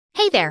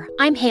Hey there,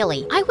 I'm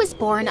Haley. I was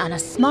born on a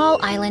small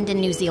island in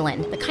New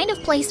Zealand, the kind of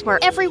place where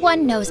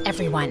everyone knows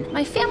everyone.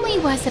 My family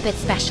was a bit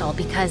special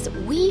because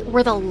we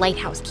were the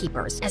lighthouse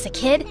keepers. As a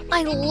kid,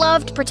 I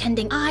loved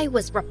pretending I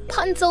was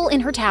Rapunzel in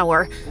her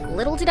tower.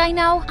 Little did I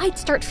know, I'd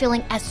start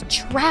feeling as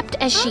trapped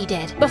as she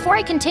did. Before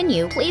I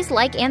continue, please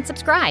like and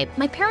subscribe.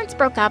 My parents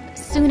broke up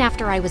soon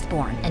after I was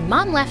born, and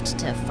Mom left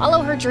to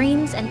follow her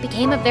dreams and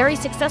became a very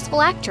successful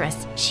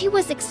actress. She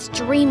was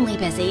extremely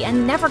busy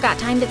and never got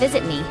time to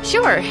visit me.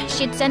 Sure,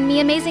 she'd send me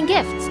amazing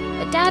gifts,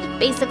 but Dad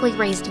basically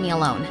raised me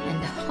alone,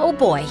 and oh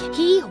boy,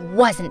 he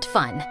wasn't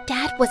fun.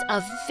 Dad was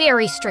a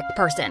very strict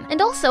person,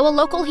 and also a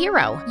local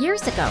hero.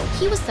 Years ago,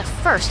 he was the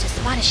first to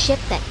spot a ship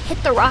that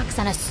hit the rocks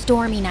on a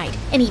stormy night,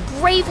 and he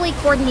bravely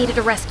coordinated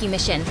a rescue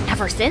mission.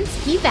 Ever since,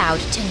 he vowed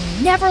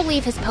to never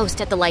leave his post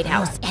at the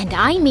lighthouse, and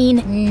I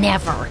mean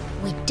never.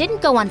 We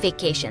didn't go on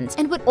vacations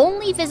and would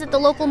only visit the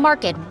local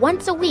market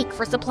once a week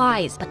for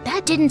supplies, but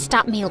that didn't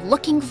stop me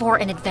looking for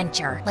an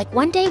adventure. Like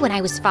one day when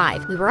I was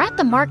 5, we were at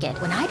the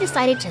market when I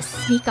decided to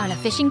sneak on a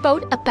fishing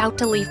boat about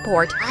to leave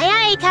port.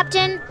 Aye, aye,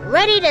 Captain.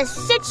 Ready to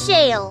set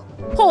sail.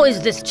 Who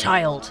is this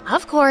child?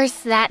 Of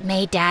course, that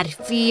made Dad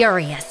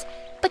furious.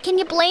 But can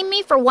you blame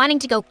me for wanting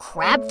to go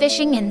crab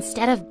fishing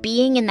instead of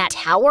being in that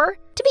tower?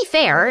 To be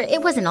fair,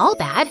 it wasn't all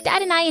bad.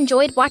 Dad and I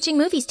enjoyed watching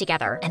movies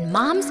together, and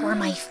Moms were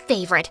my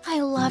favorite.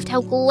 I loved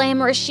how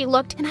glamorous she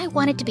looked, and I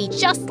wanted to be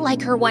just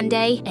like her one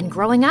day. And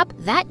growing up,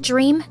 that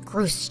dream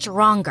grew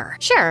stronger.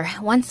 Sure,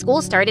 once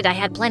school started, I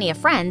had plenty of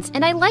friends,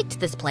 and I liked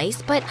this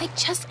place, but I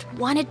just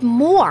wanted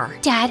more.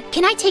 Dad,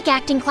 can I take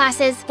acting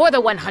classes? For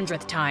the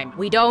 100th time,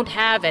 we don't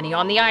have any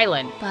on the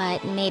island.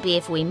 But maybe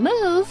if we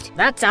moved.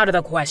 That's out of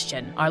the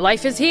question. Our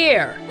life is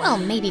here. Well,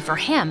 maybe for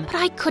him, but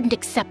I couldn't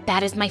accept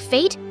that as my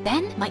fate.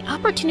 Then, my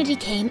opportunity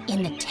came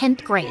in the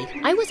 10th grade.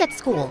 I was at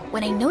school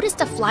when I noticed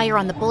a flyer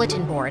on the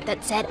bulletin board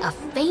that said a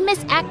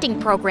famous acting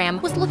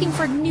program was looking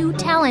for new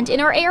talent in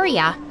our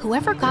area.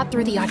 Whoever got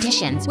through the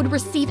auditions would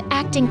receive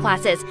acting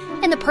classes,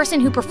 and the person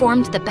who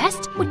performed the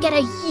best would get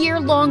a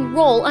year-long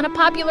role on a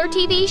popular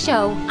TV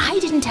show. I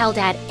didn't tell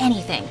Dad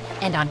anything,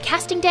 and on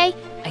casting day,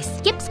 I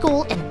skipped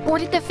school and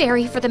boarded the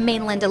ferry for the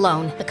mainland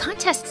alone. The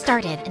contest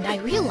started, and I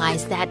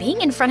realized that being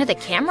in front of the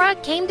camera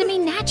came to me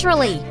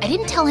naturally. I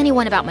didn't tell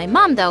anyone about my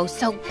mom, though,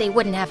 so they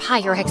wouldn't have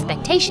higher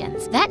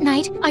expectations. That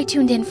night, I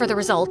tuned in for the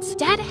results.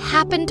 Dad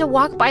happened to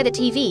walk by the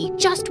TV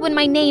just when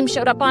my name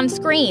showed up on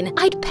screen.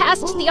 I'd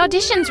passed the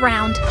auditions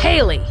round.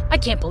 Haley, I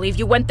can't believe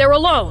you went there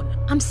alone.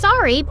 I'm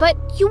sorry, but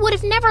you would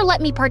have never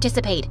let me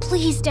participate.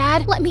 Please,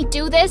 Dad, let me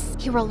do this.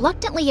 He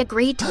reluctantly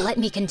agreed to let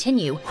me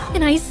continue,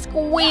 and I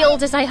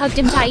squealed as I hugged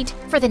him tight.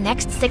 For the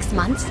next 6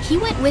 months, he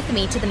went with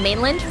me to the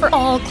mainland for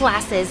all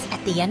classes.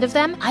 At the end of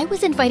them, I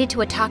was invited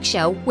to a talk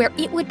show where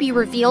it would be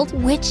revealed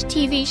which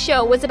TV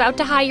show was about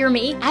to hire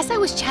me. As I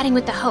was chatting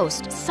with the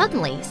host,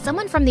 suddenly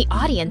someone from the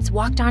audience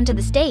walked onto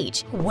the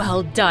stage.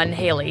 Well done,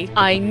 Haley.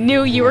 I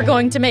knew you were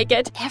going to make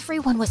it.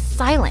 Everyone was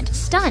silent,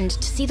 stunned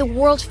to see the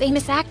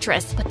world-famous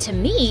actress, but to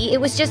me, it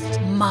was just,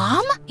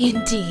 Mom?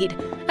 Indeed.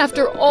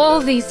 After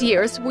all these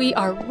years, we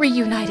are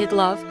reunited,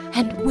 love,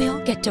 and we'll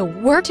get to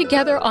work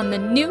together on the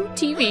new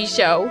TV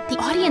show. The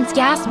audience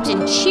gasped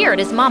and cheered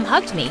as Mom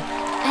hugged me,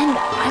 and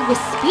I was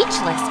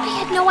speechless.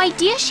 I had no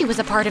idea she was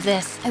a part of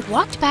this. I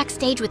walked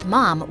backstage with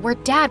Mom, where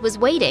Dad was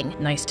waiting.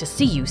 Nice to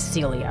see you,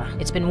 Celia.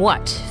 It's been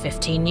what,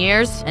 15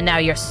 years? And now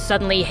you're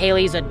suddenly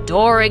Haley's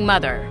adoring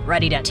mother,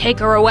 ready to take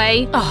her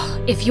away?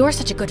 Oh, if you're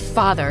such a good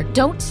father,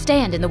 don't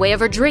stand in the way of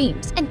her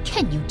dreams. And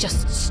can you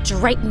just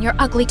straighten your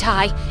ugly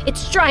tie?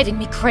 It's driving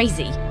me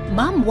crazy.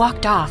 Mom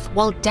walked off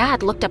while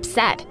Dad looked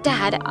upset.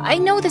 Dad, I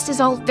know this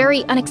is all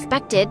very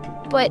unexpected,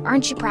 but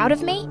aren't you proud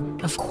of me?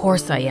 Of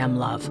course I am,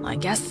 love. I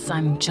guess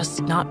I'm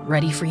just not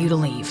ready for you to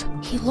leave.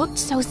 He looked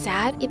so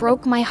sad. It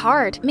broke my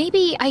heart.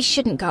 Maybe I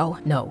shouldn't go.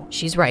 No,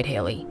 she's right,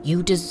 Haley.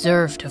 You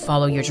deserve to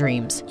follow your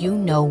dreams. You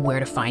know where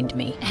to find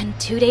me. And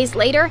 2 days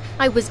later,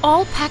 I was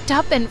all packed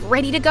up and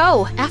ready to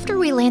go. After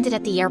we landed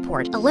at the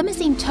airport, a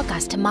limousine took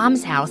us to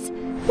Mom's house.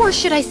 Or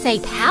should I say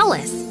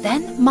palace?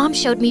 Then Mom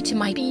showed me to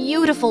my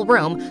beautiful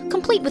room,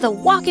 complete with a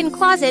walk-in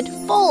closet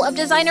full of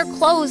designer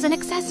clothes and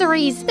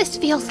accessories. This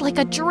feels like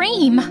a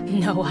dream.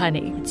 No,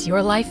 honey, it's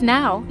your life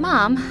now.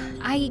 Mom,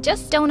 I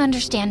just don't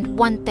understand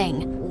one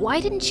thing. Why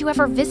didn't you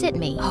ever visit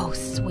me? Oh,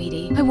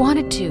 sweetie, I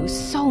wanted to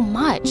so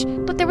much,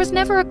 but there was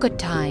never a good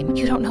time.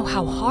 You don't know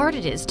how hard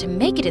it is to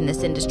make it in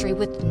this industry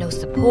with no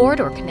support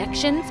or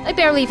connections. I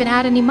barely even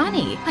had any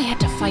money. I had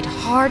to fight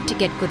hard to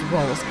get good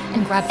roles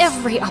and grab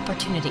every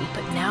opportunity.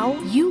 But now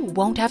you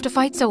won't have to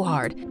fight so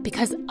hard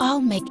because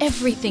I'll make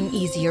everything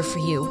easier for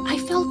you. I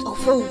felt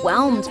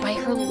overwhelmed by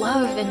her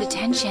love and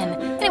attention,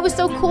 and it was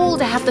so cool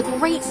to have the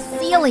great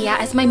Celia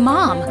as my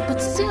mom.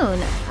 But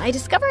soon, I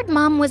discovered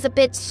Mom was a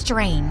bit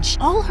strange.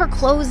 All her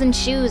clothes and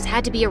shoes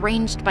had to be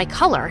arranged by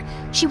color.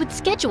 She would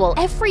schedule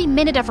every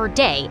minute of her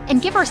day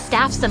and give our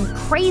staff some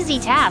crazy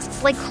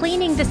tasks like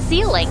cleaning the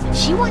ceiling.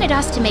 She wanted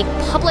us to make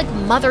public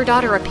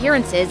mother-daughter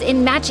appearances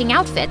in matching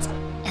outfits,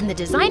 and the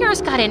designers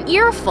got an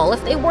earful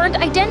if they weren't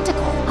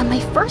identical. On my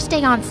first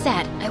day on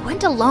set, I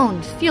went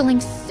alone,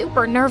 feeling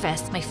super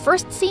nervous. My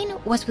first scene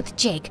was with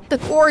Jake, the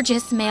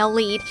gorgeous male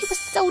lead. He was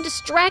so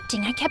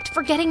distracting, I kept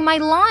forgetting my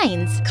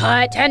lines.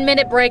 Cut.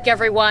 10-minute break,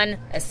 everyone.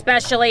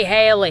 Especially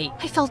Haley.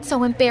 I felt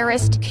so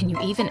embarrassed. Can you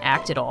even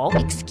act at all?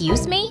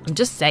 Excuse me? I'm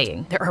just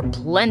saying, there are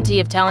plenty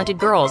of talented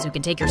girls who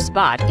can take your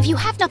spot. If you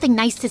have nothing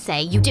nice to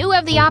say, you do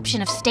have the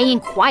option of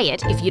staying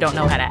quiet. If you don't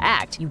know how to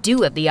act, you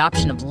do have the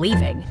option of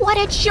leaving. What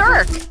a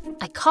jerk!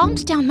 I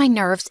calmed down my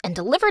nerves and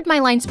delivered my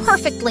lines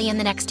perfectly in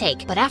the next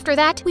take. But after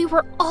that, we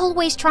were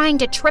always trying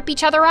to trip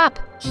each other up.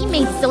 He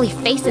made silly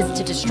faces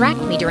to distract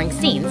me during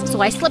scenes,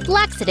 so I slipped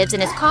laxatives in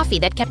his coffee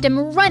that kept him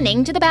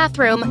running to the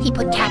bathroom. He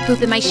put cat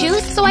poop in my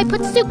shoes, so I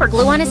put super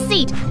glue on his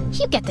seat.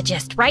 You get the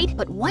gist, right?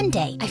 But one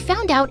day, I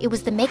found out it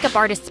was the makeup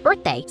artist's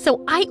birthday,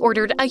 so I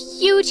ordered a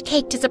huge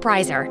cake to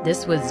surprise her.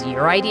 This was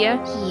your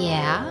idea?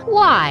 Yeah?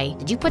 Why?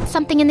 Did you put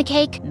something in the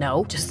cake?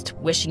 No, just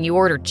wishing you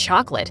ordered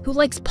chocolate. Who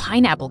likes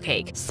pineapple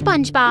cake?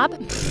 SpongeBob.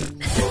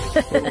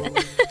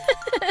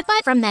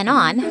 But from then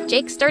on,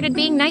 Jake started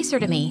being nicer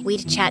to me.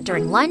 We'd chat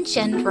during lunch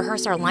and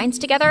rehearse our lines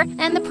together,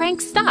 and the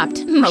pranks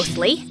stopped,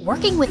 mostly.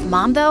 Working with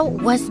Mom, though,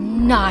 was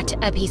not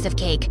a piece of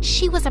cake.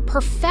 She was a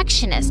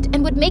perfectionist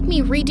and would make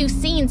me redo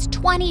scenes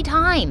 20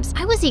 times.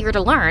 I was eager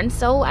to learn,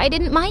 so I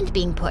didn't mind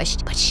being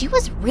pushed. But she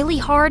was really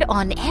hard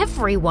on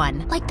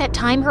everyone. Like that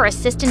time her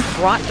assistant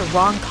brought the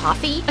wrong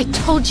coffee. I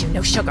told you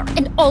no sugar,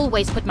 and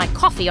always put my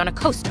coffee on a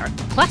coaster.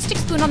 Plastic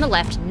spoon on the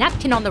left,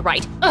 napkin on the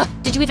right. Ugh,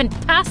 did you even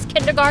pass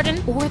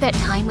kindergarten? Or that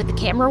time with the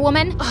camera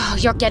woman? Oh,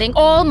 you're getting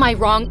all my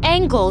wrong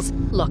angles.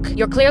 Look,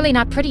 you're clearly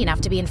not pretty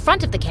enough to be in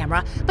front of the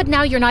camera, but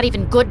now you're not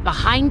even good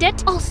behind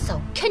it.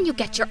 Also, can you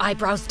get your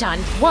eyebrows done?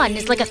 One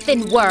is like a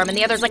thin worm and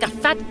the other's like a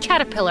fat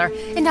caterpillar,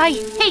 and I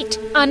hate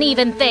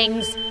uneven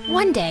things.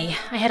 One day,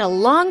 I had a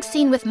long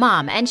scene with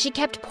Mom, and she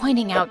kept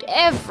pointing out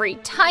every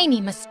tiny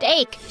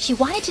mistake. She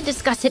wanted to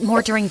discuss it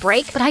more during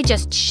break, but I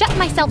just shut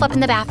myself up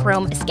in the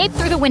bathroom, escaped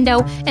through the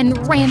window,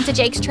 and ran to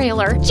Jake's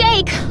trailer.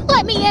 Jake,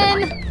 let me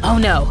in! Oh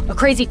no, a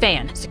crazy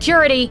fan.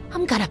 Security!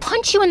 I'm gonna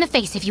punch you in the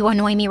face if you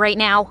annoy me right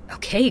now.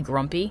 Okay,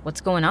 Grumpy,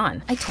 what's going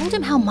on? I told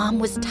him how Mom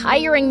was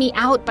tiring me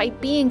out by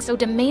being so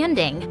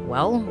demanding.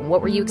 Well,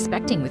 what were you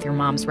expecting with your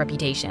mom's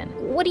reputation?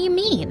 What do you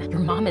mean? Your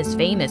mom is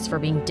famous for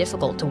being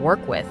difficult to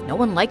work with. No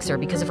one likes her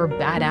because of her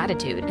bad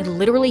attitude. I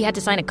literally had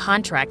to sign a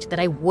contract that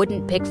I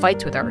wouldn't pick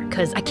fights with her,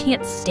 because I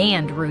can't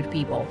stand rude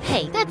people.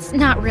 Hey, that's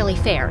not really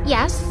fair.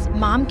 Yes,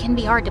 Mom can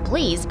be hard to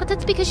please, but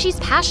that's because she's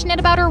passionate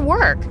about her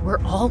work.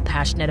 We're all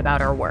passionate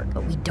about our work,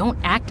 but we don't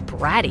act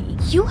bratty.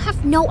 You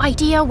have no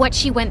idea what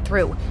she went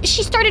through.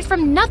 She started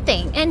from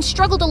nothing and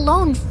struggled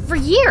alone for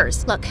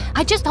years. Look,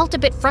 I just felt a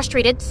bit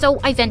frustrated, so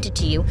I vented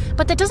to you,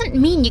 but that doesn't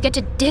mean you get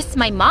to diss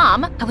my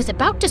mom. I was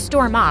about to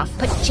storm off,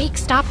 but Jake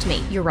stopped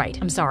me. You're right,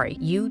 I'm sorry.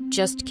 You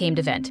just came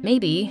to vent.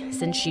 Maybe,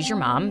 since she's your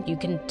mom, you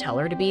can tell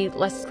her to be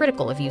less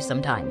critical of you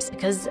sometimes,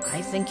 because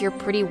I think you're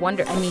pretty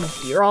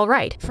you're all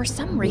right. For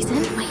some reason,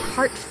 my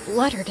heart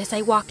fluttered as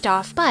I walked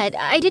off, but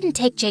I didn't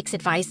take Jake's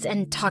advice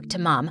and talk to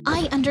Mom.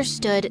 I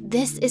understood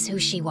this is who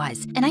she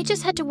was, and I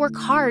just had to work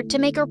hard to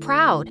make her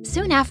proud.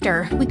 Soon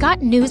after, we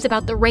got news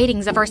about the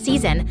ratings of our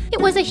season.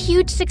 It was a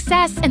huge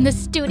success, and the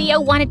studio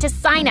wanted to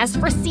sign us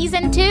for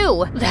season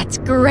 2. That's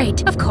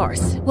great. Of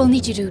course, we'll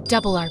need you to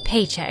double our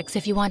paychecks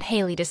if you want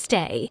Haley to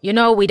stay. You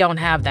know we don't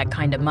have that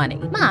kind of money.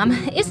 Mom,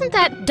 isn't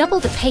that double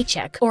the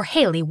paycheck or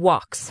Haley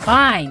walks?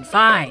 Fine.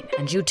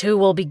 And you two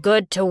will be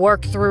good to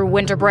work through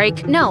winter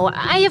break? No,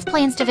 I have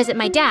plans to visit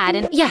my dad,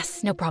 and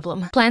yes, no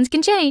problem. Plans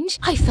can change.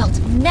 I felt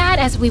mad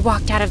as we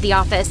walked out of the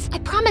office. I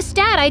promised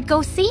Dad I'd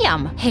go see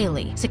him.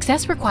 Haley,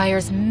 success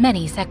requires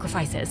many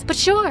sacrifices, but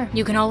sure,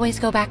 you can always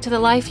go back to the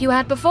life you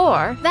had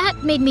before.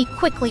 That made me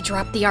quickly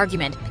drop the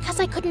argument, because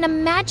I couldn't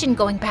imagine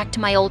going back to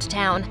my old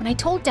town. When I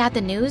told Dad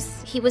the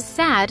news, he was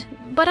sad,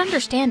 but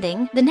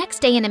understanding. The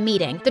next day in a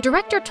meeting, the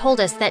director told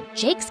us that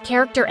Jake's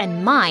character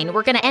and mine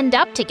were gonna end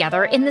up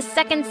together in the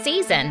second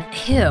season.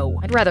 Ew,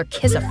 I'd rather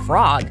kiss a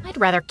frog. I'd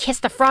rather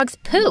kiss the frog's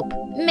poop.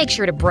 Make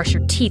sure to brush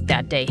your teeth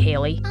that day,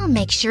 Haley. I'll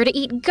make sure to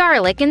eat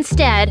garlic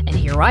instead. And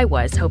here I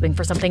was, hoping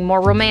for something more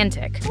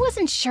romantic. I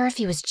wasn't sure if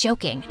he was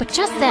joking, but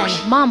just then,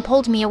 Mom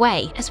pulled me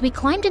away. As we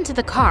climbed into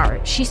the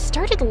car, she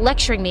started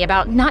lecturing me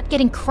about not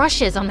getting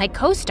crushes on my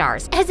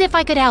co-stars, as if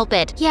I could help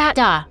it. Yeah,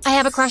 duh, I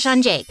have a crush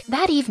on Jake.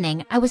 That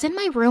evening, I was in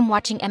my room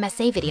watching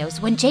MSA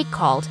videos when Jake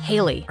called.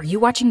 Haley, are you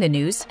watching the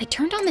news? I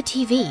turned on the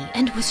TV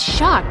and was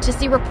shocked to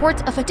see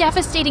reports of a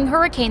devastating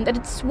hurricane that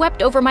had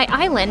swept over my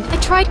island. I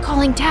tried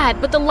calling Dad,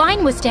 but the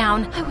line was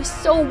down. I was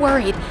so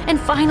worried, and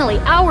finally,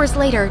 hours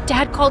later,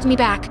 Dad called me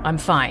back. I'm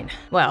fine.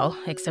 Well,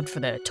 except for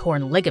the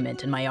torn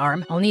ligament in my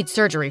arm. I'll need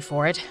surgery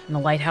for it, and the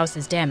lighthouse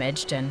is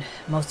damaged, and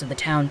most of the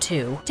town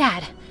too.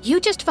 Dad,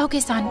 you just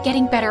focus on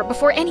getting better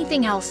before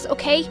anything else,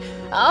 okay?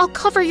 I'll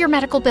cover your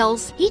medical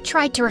bills. He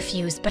tried to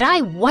refuse, but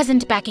I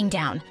wasn't backing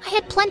down. I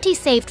had plenty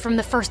saved from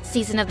the first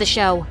season of the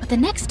show. But the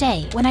next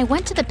day, when I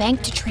went to the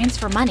bank to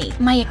transfer money,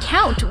 my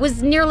account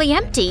was nearly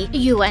empty.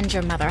 You and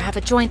your mother have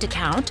a joint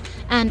account,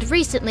 and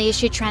recently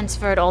Apparently, she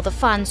transferred all the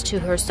funds to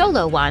her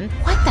solo one.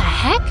 What the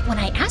heck? When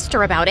I asked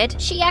her about it,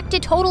 she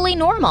acted totally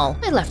normal.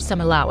 I left some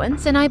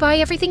allowance and I buy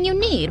everything you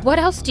need. What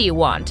else do you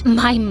want?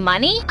 My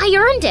money? I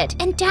earned it.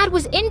 And Dad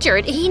was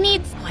injured. He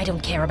needs... I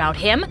don't care about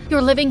him.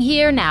 You're living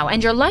here now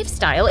and your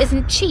lifestyle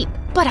isn't cheap.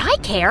 But I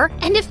care,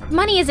 and if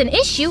money is an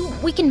issue,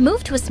 we can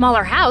move to a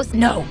smaller house.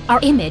 No, our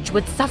image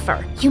would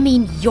suffer. You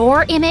mean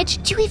your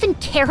image? Do you even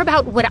care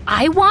about what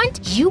I want?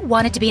 You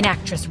wanted to be an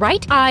actress,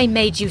 right? I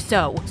made you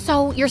so.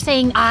 So you're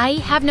saying I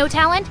have no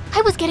talent?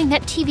 I was getting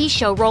that TV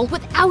show role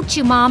without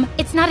you, Mom.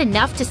 It's not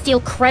enough to steal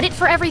credit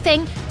for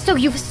everything, so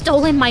you've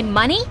stolen my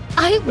money?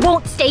 I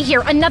won't stay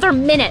here another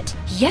minute.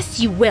 Yes,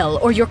 you will,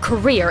 or your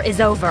career is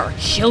over.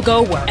 She'll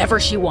go wherever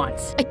she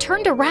wants. I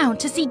turned around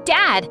to see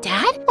Dad.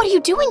 Dad? What are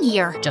you doing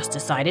here? Just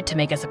decided to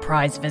make a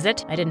surprise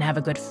visit. I didn't have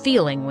a good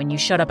feeling when you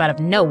showed up out of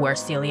nowhere,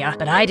 Celia,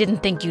 but I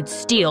didn't think you'd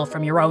steal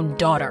from your own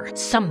daughter.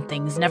 Some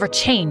things never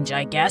change,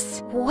 I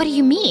guess. What do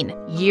you mean?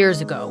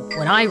 Years ago,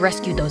 when I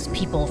rescued those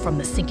people from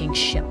the sinking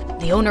ship,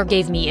 the owner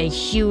gave me a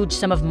huge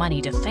sum of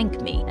money to thank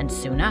me, and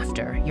soon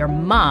after, your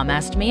mom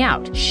asked me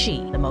out.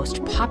 She, the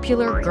most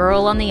popular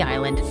girl on the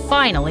island,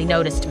 finally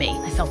noticed me.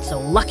 I felt so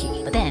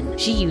lucky, but then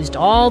she used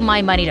all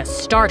my money to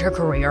start her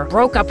career,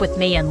 broke up with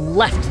me, and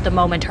left the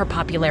moment her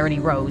popularity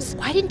rose.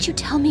 Why didn't you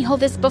tell me all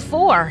this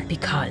before?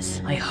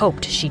 Because I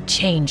hoped she'd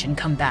change and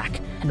come back,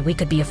 and we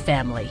could be a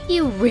family.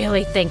 You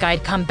really think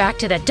I'd come back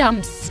to the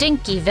dumb,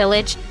 stinky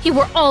village? You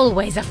were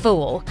always a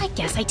fool. I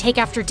guess I take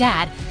after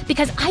Dad,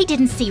 because I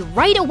didn't see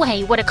right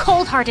away what a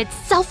cold-hearted,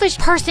 selfish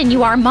person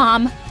you are,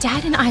 Mom.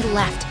 Dad and I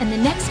left, and the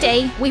next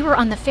day, we were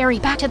on the ferry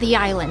back to the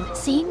island.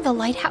 Seeing the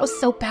lighthouse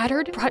so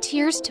battered brought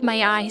tears to my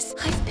eyes.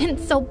 I've been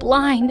so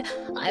blind.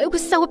 I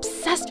was so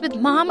obsessed with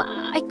Mom,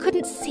 I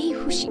couldn't see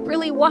who she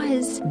really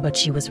was. But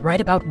she was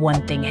right about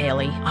one thing,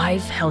 Haley.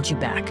 I've held you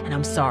back, and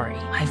I'm sorry.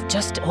 I've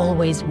just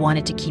always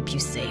wanted to keep you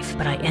safe,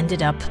 but I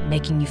ended up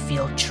making you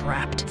feel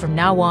trapped. From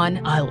now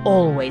on, I'll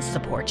always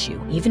support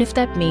you, even if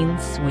that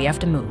means we have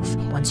to move.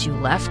 Once you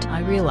left,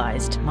 I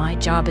realized my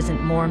job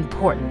isn't more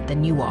important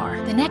than you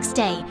are. The next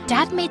day,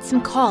 Dad made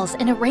some calls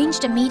and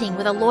arranged a meeting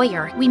with a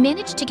lawyer. We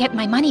managed to get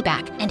my money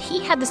back, and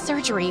he had the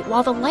surgery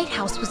while the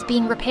lighthouse was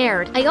being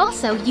repaired. I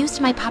also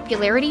used my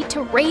popularity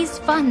to raise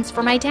funds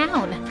for my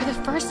town. For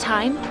the first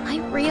time, I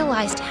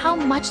realized how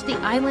much the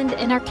island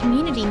and our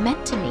community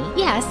meant to me.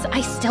 Yes,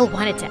 I still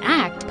wanted to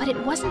act, but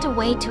it wasn't a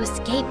way to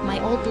escape my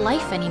old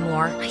life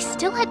anymore. I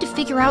still had to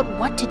figure out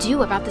what to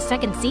do about the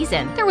second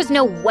season. There was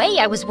no way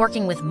I was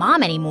working with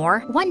Mom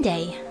anymore. One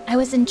day, I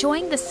was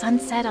enjoying the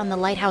sunset on the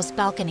lighthouse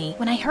balcony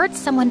when I heard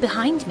someone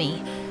behind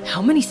me.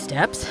 How many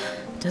steps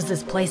does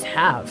this place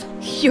have?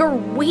 You're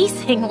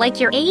wheezing like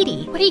you're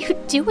 80. What are you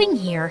doing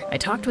here? I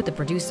talked with the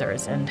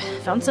producers and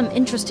found some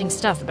interesting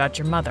stuff about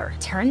your mother.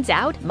 Turns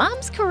out,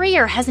 Mom's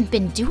career hasn't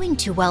been doing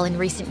too well in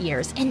recent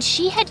years, and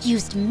she had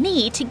used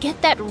me to get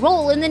that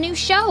role in the new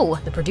show.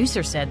 The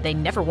producer said they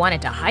never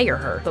wanted to hire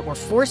her, but were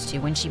forced to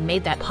when she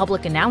made that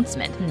public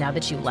announcement. Now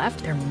that you left,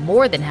 they're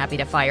more than happy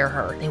to fire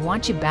her. They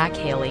want you back,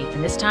 Haley,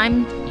 and this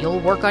time, you'll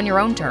work on your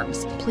own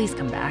terms. Please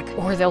come back,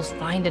 or they'll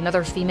find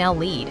another female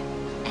lead.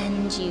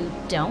 And you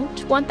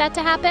don't want that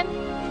to happen?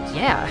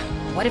 Yeah.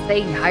 What if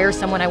they hire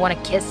someone I want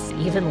to kiss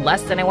even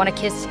less than I want to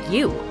kiss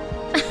you?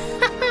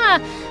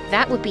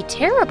 That would be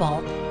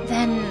terrible.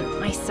 Then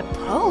I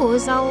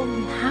suppose I'll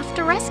have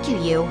to rescue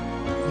you.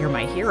 You're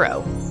my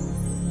hero.